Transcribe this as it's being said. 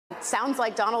sounds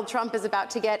like Donald Trump is about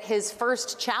to get his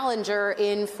first challenger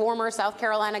in former South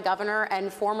Carolina governor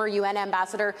and former UN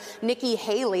ambassador Nikki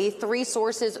Haley. 3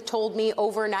 sources told me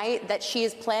overnight that she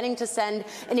is planning to send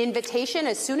an invitation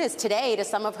as soon as today to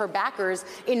some of her backers,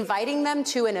 inviting them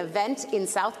to an event in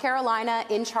South Carolina,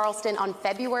 in Charleston, on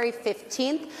February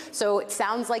 15th. So it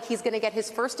sounds like he's going to get his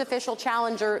first official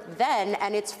challenger then,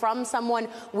 and it's from someone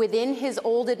within his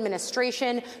old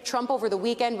administration. Trump, over the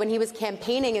weekend, when he was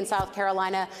campaigning in South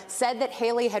Carolina, said that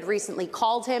Haley had recently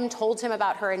called him, told him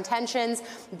about her intentions.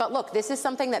 But look, this is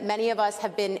something that many of us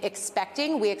have been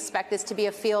expecting. We expect this to be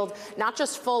a field not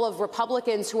just full of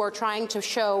Republicans who are trying to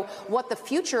show what the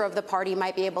future of the party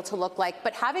might be able to look like,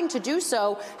 but having to do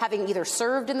so, having either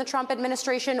served in the Trump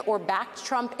administration or backed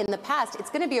Trump in the past. It's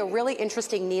going to be a really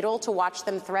interesting needle to watch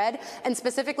them thread. And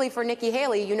specifically for Nikki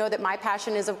Haley, you know that my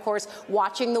passion is, of course,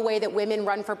 watching the way that women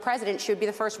run for president. She would be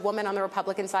the first woman on the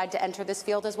Republican side to enter this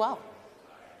field as well.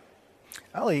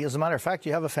 Ali, as a matter of fact,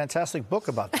 you have a fantastic book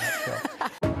about that.